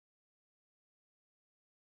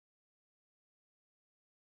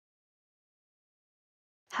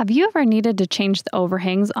Have you ever needed to change the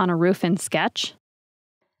overhangs on a roof in Sketch?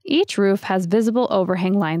 Each roof has visible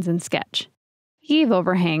overhang lines in Sketch. Eave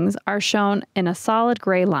overhangs are shown in a solid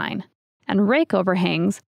gray line, and rake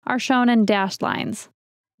overhangs are shown in dashed lines.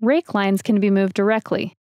 Rake lines can be moved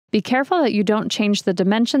directly. Be careful that you don't change the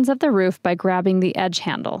dimensions of the roof by grabbing the edge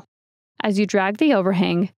handle. As you drag the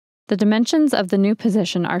overhang, the dimensions of the new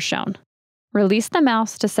position are shown. Release the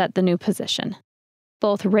mouse to set the new position.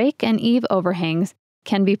 Both rake and eave overhangs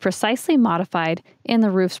can be precisely modified in the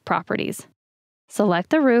roof's properties. Select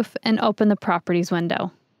the roof and open the Properties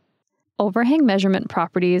window. Overhang measurement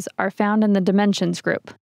properties are found in the Dimensions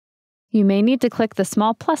group. You may need to click the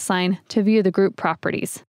small plus sign to view the group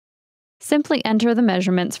properties. Simply enter the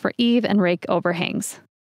measurements for eave and rake overhangs.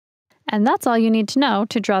 And that's all you need to know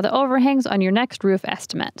to draw the overhangs on your next roof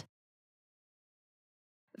estimate.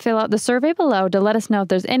 Fill out the survey below to let us know if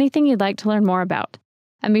there's anything you'd like to learn more about.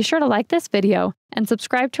 And be sure to like this video and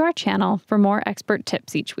subscribe to our channel for more Xpert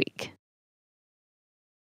tips each week.